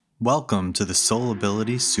Welcome to the Soul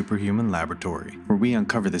Ability Superhuman Laboratory, where we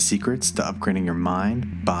uncover the secrets to upgrading your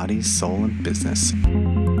mind, body, soul, and business.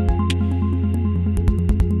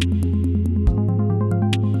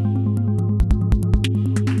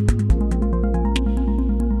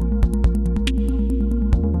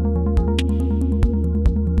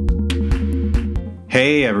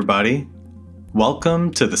 Hey, everybody.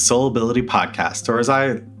 Welcome to the Soul Ability Podcast, or as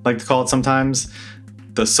I like to call it sometimes,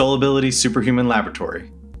 the Soul Ability Superhuman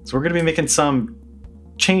Laboratory. So we're going to be making some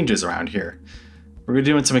changes around here. We're going to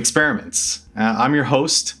be doing some experiments. I'm your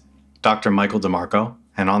host, Dr. Michael DeMarco,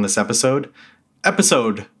 and on this episode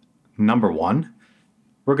number 1,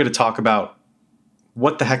 we're going to talk about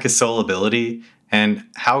what the heck is soul ability and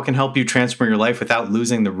how it can help you transform your life without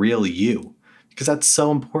losing the real you. Because that's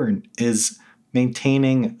so important, is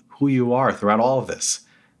maintaining who you are throughout all of this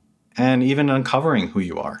and even uncovering who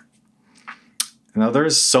you are. Now,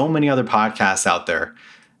 there's so many other podcasts out there,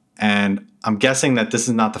 and I'm guessing that this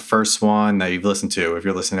is not the first one that you've listened to if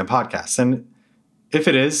you're listening to podcasts. And if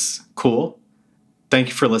it is, cool. Thank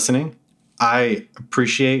you for listening. I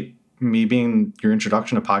appreciate me being your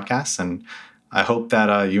introduction to podcasts, and I hope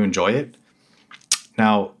that you enjoy it.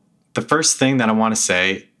 Now, the first thing that I want to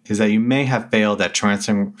say is that you may have failed at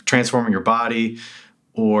transforming your body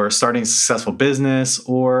or starting a successful business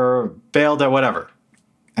or failed at whatever.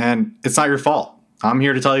 And it's not your fault. I'm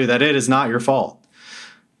here to tell you that it is not your fault.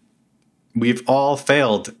 We've all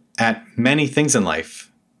failed at many things in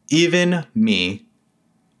life, even me,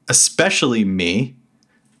 especially me.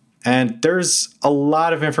 And there's a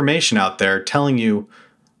lot of information out there telling you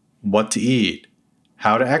what to eat,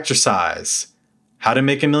 how to exercise, how to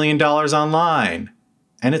make $1 million online.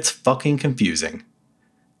 And it's fucking confusing.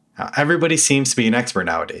 Now, everybody seems to be an expert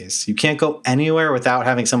nowadays. You can't go anywhere without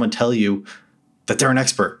having someone tell you that they're an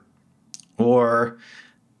expert, or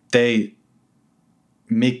they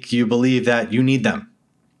make you believe that you need them.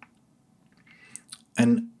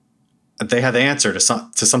 And they have the answer to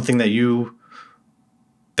something that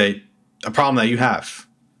a problem that you have.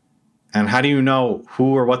 And how do you know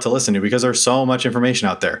who or what to listen to? Because there's so much information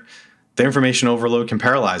out there. The information overload can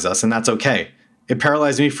paralyze us, and that's okay. It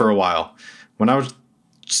paralyzed me for a while. When I was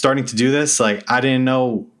starting to do this, I didn't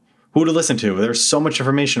know who to listen to. There's so much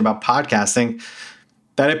information about podcasting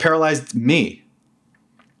that it paralyzed me.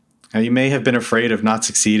 Now, you may have been afraid of not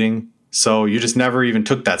succeeding, so you just never even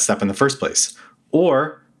took that step in the first place.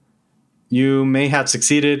 Or you may have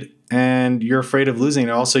succeeded and you're afraid of losing,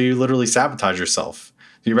 and also you literally sabotage yourself.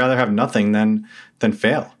 You'd rather have nothing than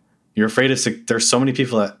fail. You're afraid of there's so many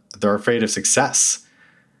people that they're afraid of success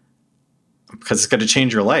because it's going to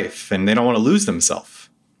change your life and they don't want to lose themselves.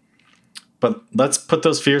 But let's put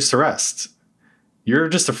those fears to rest. You're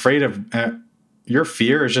just afraid of your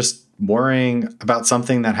fear is just worrying about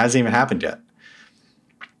something that hasn't even happened yet.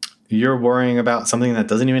 You're worrying about something that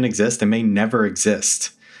doesn't even exist and may never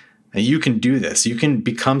exist. And you can do this. You can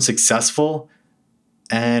become successful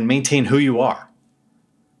and maintain who you are.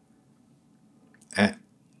 And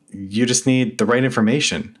you just need the right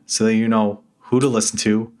information so that you know who to listen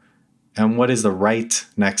to and what is the right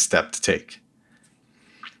next step to take.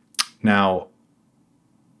 Now,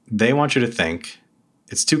 they want you to think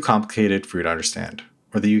it's too complicated for you to understand,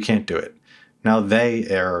 or that you can't do it. Now, they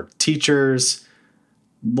are teachers,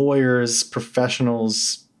 lawyers,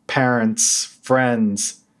 professionals, parents,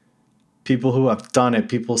 friends, people who have done it,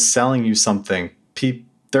 people selling you something.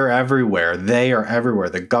 They're everywhere. They are everywhere.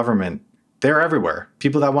 The government, they're everywhere.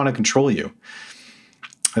 People that want to control you.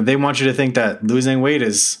 They want you to think that losing weight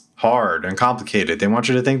is hard and complicated. They want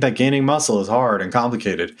you to think that gaining muscle is hard and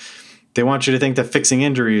complicated. They want you to think that fixing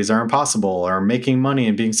injuries are impossible, or making money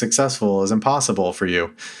and being successful is impossible for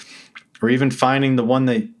you, or even finding the one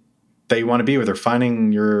that you want to be with, or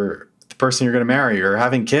finding the person you're going to marry, or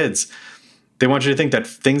having kids. They want you to think that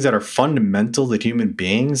things that are fundamental to human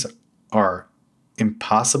beings are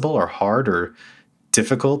impossible or hard or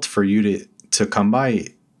difficult for you to come by,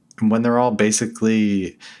 when they're all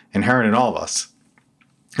basically inherent in all of us.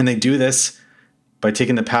 And they do this by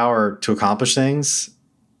taking the power to accomplish things,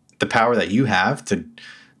 the power that you have to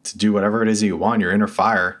do whatever it is you want, your inner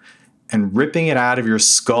fire, and ripping it out of your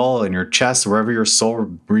skull and your chest, wherever your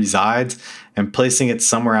soul resides, and placing it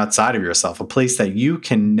somewhere outside of yourself, a place that you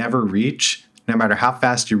can never reach. No matter how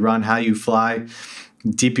fast you run, how you fly,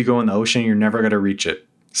 deep you go in the ocean, you're never going to reach it.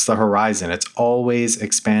 It's the horizon. It's always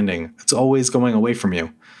expanding. It's always going away from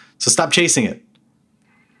you. So stop chasing it.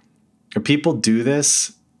 People do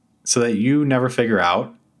this so that you never figure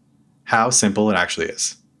out how simple it actually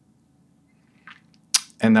is.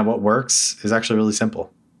 And that what works is actually really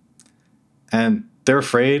simple. And they're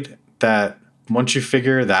afraid that once you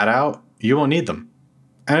figure that out, you won't need them.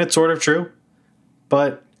 And it's sort of true.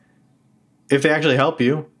 But if they actually help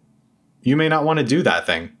you, you may not want to do that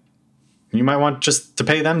thing. You might want just to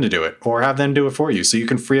pay them to do it or have them do it for you so you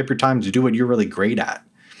can free up your time to do what you're really great at.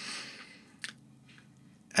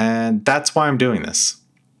 And that's why I'm doing this.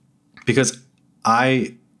 Because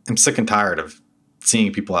I am sick and tired of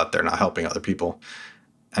seeing people out there not helping other people.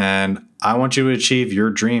 And I want you to achieve your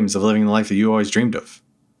dreams of living the life that you always dreamed of.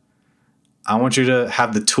 I want you to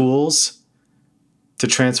have the tools to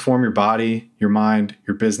transform your body, your mind,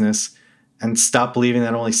 your business, and stop believing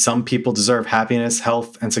that only some people deserve happiness,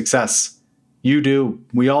 health, and success. You do.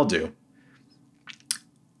 We all do.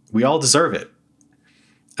 We all deserve it,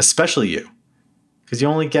 especially you, because you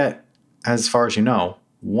only get, as far as you know,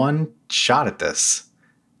 one shot at this.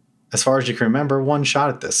 As far as you can remember, one shot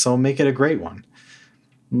at this. So make it a great one.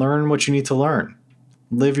 Learn what you need to learn.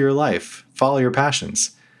 Live your life. Follow your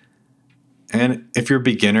passions. And if you're a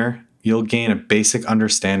beginner, you'll gain a basic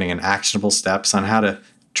understanding and actionable steps on how to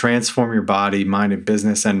transform your body, mind, and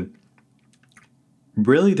business. And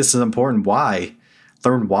really, this is important.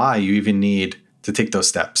 Learn why you even need to take those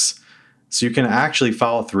steps so you can actually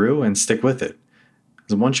follow through and stick with it.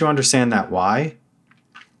 Because once you understand that why,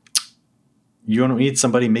 you don't need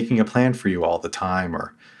somebody making a plan for you all the time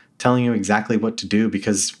or telling you exactly what to do,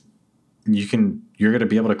 because you're going to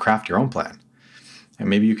be able to craft your own plan. And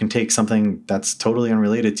maybe you can take something that's totally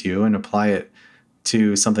unrelated to you and apply it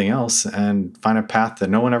to something else and find a path that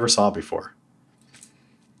no one ever saw before.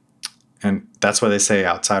 And that's why they say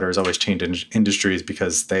outsiders always change industries,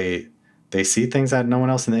 because they see things that no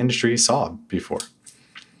one else in the industry saw before,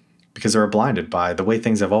 because they're blinded by the way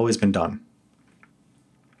things have always been done.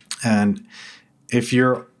 And if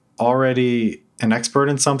you're already an expert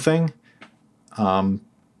in something,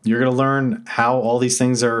 you're going to learn how all these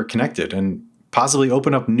things are connected and possibly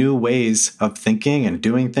open up new ways of thinking and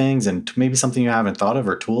doing things, and maybe something you haven't thought of,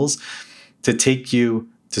 or tools to take you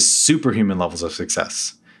to superhuman levels of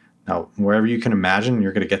success. Now, wherever you can imagine,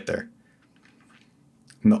 you're going to get there.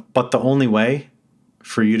 But the only way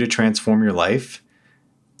for you to transform your life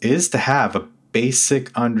is to have a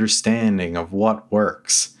basic understanding of what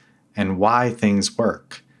works and why things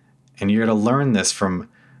work. And you're going to learn this from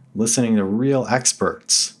listening to real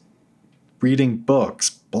experts, reading books,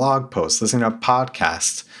 blog posts, listening to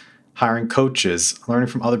podcasts, hiring coaches, learning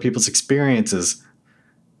from other people's experiences.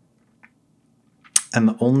 And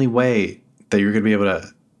the only way that you're going to be able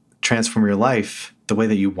to transform your life the way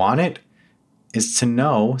that you want it is to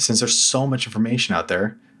know, since there's so much information out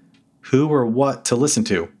there, who or what to listen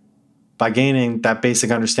to by gaining that basic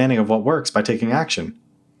understanding of what works by taking action.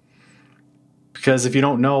 Because if you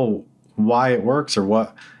don't know why it works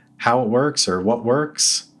or how it works or what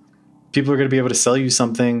works, people are going to be able to sell you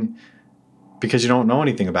something because you don't know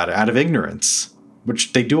anything about it out of ignorance,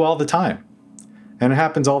 which they do all the time. And it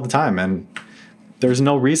happens all the time. And there's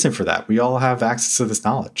no reason for that. We all have access to this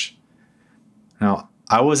knowledge. Now,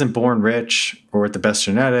 I wasn't born rich or with the best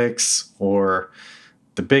genetics or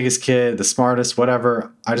the biggest kid, the smartest,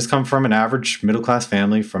 whatever. I just come from an average middle-class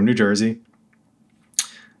family from New Jersey.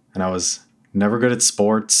 And I was never good at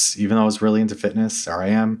sports, even though I was really into fitness, or I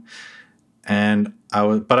am.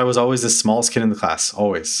 But I was always the smallest kid in the class,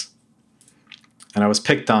 always. And I was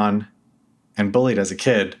picked on and bullied as a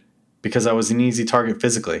kid because I was an easy target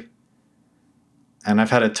physically. And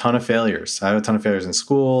I've had a ton of failures. I had a ton of failures in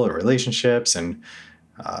school or relationships and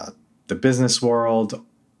the business world.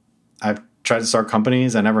 I've tried to start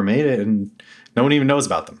companies. I never made it, and no one even knows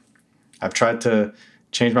about them. I've tried to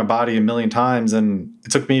change my body a million times, and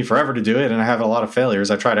it took me forever to do it, and I have a lot of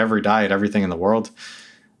failures. I tried every diet, everything in the world.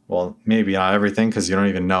 Well, maybe not everything, because you don't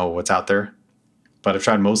even know what's out there. But I've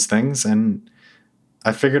tried most things, and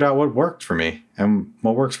I figured out what worked for me and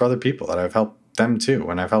what works for other people, that I've helped them too.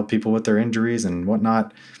 And I've helped people with their injuries and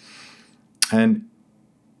whatnot. And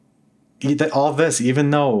all of this, even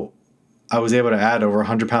though I was able to add over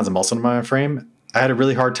 100 pounds of muscle to my frame, I had a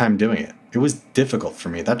really hard time doing it. It was difficult for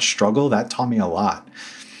me. That struggle, that taught me a lot.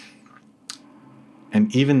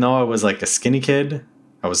 And even though I was like a skinny kid,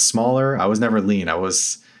 I was smaller, I was never lean. I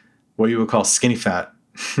was what you would call skinny fat.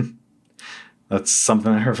 That's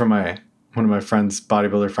something I heard from one of my friends,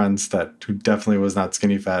 bodybuilder friends, who definitely was not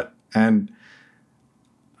skinny fat.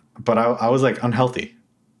 But I was like unhealthy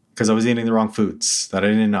because I was eating the wrong foods that I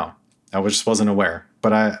didn't know. I just wasn't aware.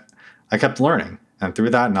 But I kept learning. And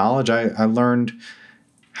through that knowledge, I learned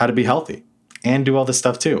how to be healthy and do all this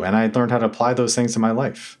stuff too. And I learned how to apply those things to my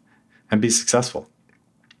life and be successful.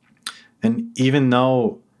 And even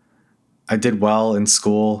though I did well in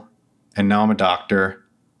school and now I'm a doctor,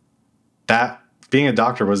 that being a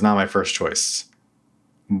doctor was not my first choice.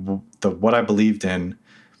 What I believed in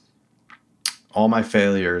all my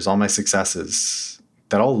failures, all my successes,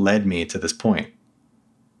 that all led me to this point.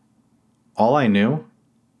 All I knew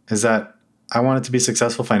is that I wanted to be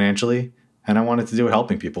successful financially, and I wanted to do it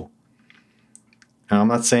helping people. And I'm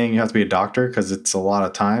not saying you have to be a doctor because it's a lot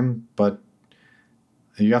of time, but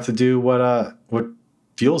you have to do what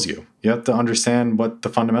fuels you. You have to understand what the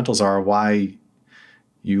fundamentals are, why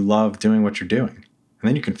you love doing what you're doing, and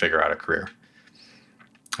then you can figure out a career.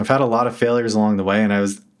 I've had a lot of failures along the way, and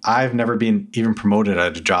I've never been even promoted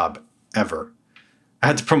at a job ever. I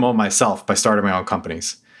had to promote myself by starting my own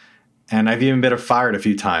companies, and I've even been fired a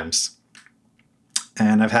few times.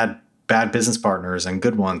 And I've had bad business partners and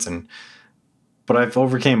good ones, but I've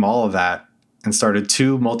overcame all of that and started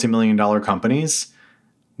 2 multi-million-dollar companies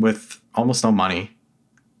with almost no money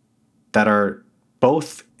that are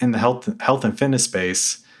both in the health and fitness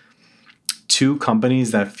space. 2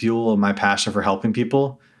 companies that fuel my passion for helping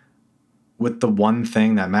people with the one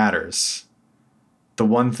thing that matters. The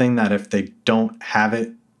one thing that if they don't have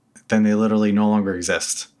it, then they literally no longer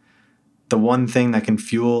exist. The one thing that can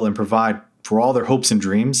fuel and provide for all their hopes and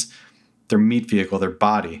dreams, their meat vehicle, their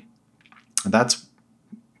body. That's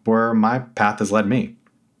where my path has led me.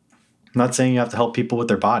 I'm not saying you have to help people with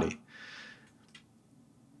their body,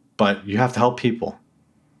 but you have to help people.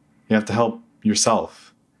 You have to help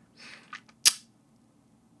yourself.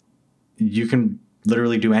 You can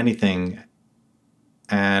literally do anything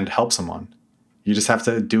and help someone. You just have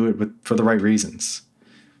to do it for the right reasons.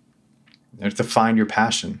 You have to find your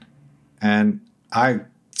passion.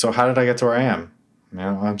 So how did I get to where I am?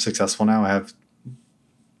 I'm successful now. I have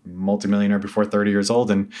multimillionaire before 30 years old,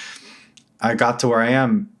 and I got to where I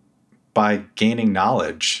am by gaining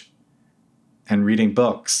knowledge and reading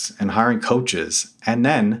books and hiring coaches and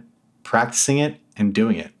then practicing it and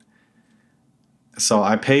doing it. So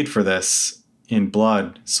I paid for this in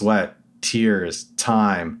blood, sweat, tears,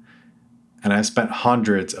 time, and I spent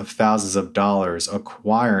hundreds of thousands of dollars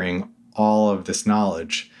acquiring all of this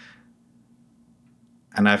knowledge.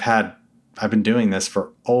 And I've been doing this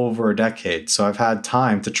for over a decade. So I've had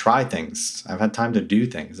time to try things. I've had time to do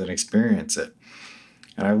things and experience it.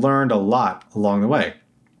 And I learned a lot along the way.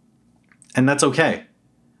 And that's okay.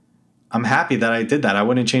 I'm happy that I did that. I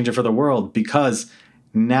wouldn't change it for the world, because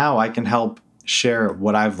now I can help share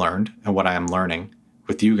what I've learned and what I am learning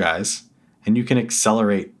with you guys. And you can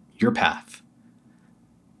accelerate your path,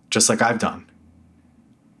 just like I've done,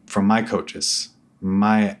 from my coaches,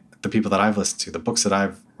 the people that I've listened to, the books that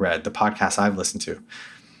I've read, the podcasts I've listened to.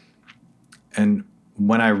 And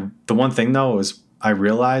the one thing though is I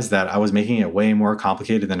realized that I was making it way more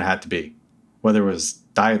complicated than it had to be, whether it was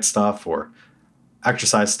diet stuff or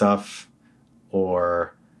exercise stuff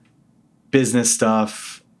or business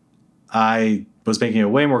stuff. I was making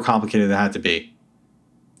it way more complicated than it had to be.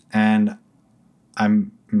 And I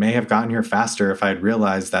may have gotten here faster if I had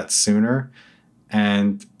realized that sooner,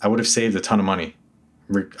 and I would have saved a ton of money.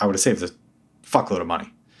 I would have saved a fuckload of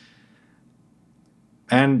money.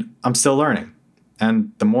 And I'm still learning.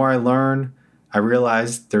 And the more I learn, I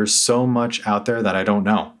realize there's so much out there that I don't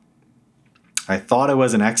know. I thought I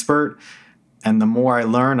was an expert, and the more I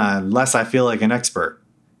learn, the less I feel like an expert.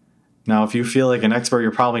 Now, if you feel like an expert,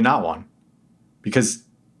 you're probably not one. Because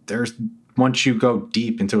once you go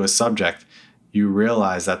deep into a subject, you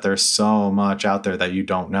realize that there's so much out there that you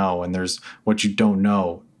don't know. And there's what you don't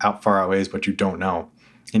know far outweighs what you don't know.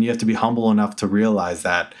 And you have to be humble enough to realize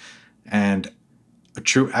that. And a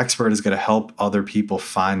true expert is going to help other people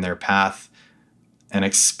find their path and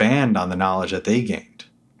expand on the knowledge that they gained.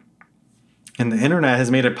 And the internet has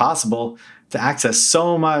made it possible to access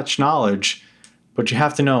so much knowledge, but you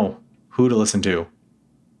have to know who to listen to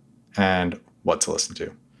and what to listen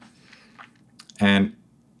to. And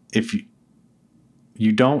if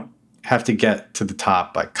you don't have to get to the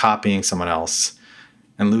top by copying someone else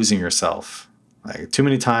and losing yourself. Like, too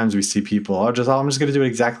many times we see people, I'm just going to do it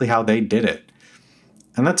exactly how they did it.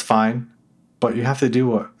 And that's fine, but you have to do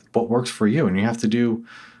what works for you, and you have to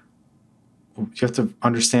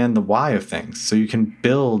understand the why of things so you can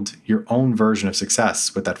build your own version of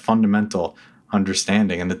success with that fundamental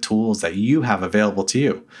understanding and the tools that you have available to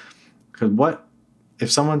you. Because what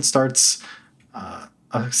if someone starts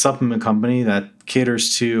a supplement company that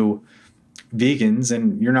caters to vegans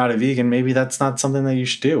and you're not a vegan? Maybe that's not something that you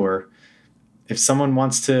should do. Or if someone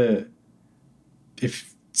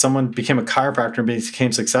became a chiropractor and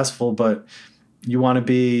became successful, but you want to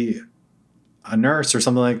be a nurse or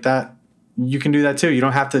something like that, you can do that too. You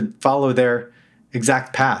don't have to follow their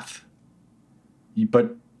exact path.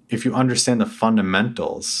 But if you understand the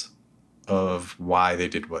fundamentals of why they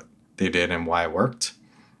did what they did and why it worked,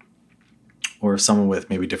 or someone with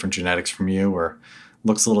maybe different genetics from you or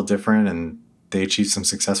looks a little different and they achieved some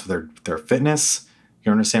success with their fitness.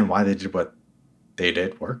 You understand why they did what they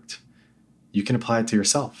did worked. You can apply it to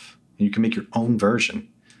yourself. And you can make your own version.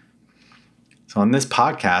 So on this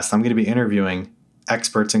podcast, I'm going to be interviewing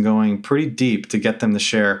experts and going pretty deep to get them to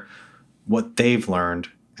share what they've learned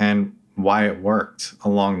and why it worked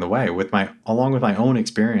along the way along with my own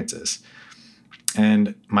experiences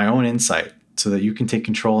and my own insight, so that you can take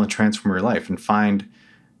control and transform your life and find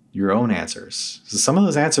your own answers. So some of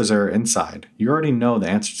those answers are inside. You already know the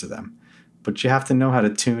answer to them, but you have to know how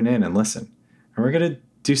to tune in and listen. And we're going to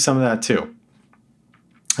do some of that too.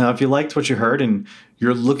 Now, if you liked what you heard and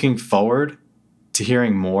you're looking forward to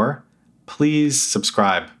hearing more, please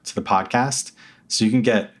subscribe to the podcast so you can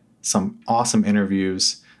get some awesome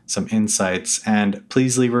interviews, some insights, and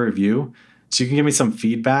please leave a review so you can give me some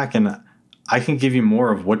feedback and I can give you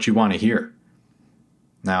more of what you want to hear.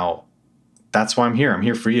 Now, that's why I'm here. I'm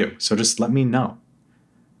here for you. So just let me know.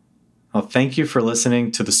 Well, thank you for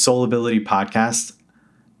listening to the Soulability Podcast.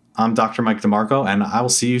 I'm Dr. Mike DeMarco, and I will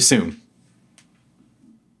see you soon.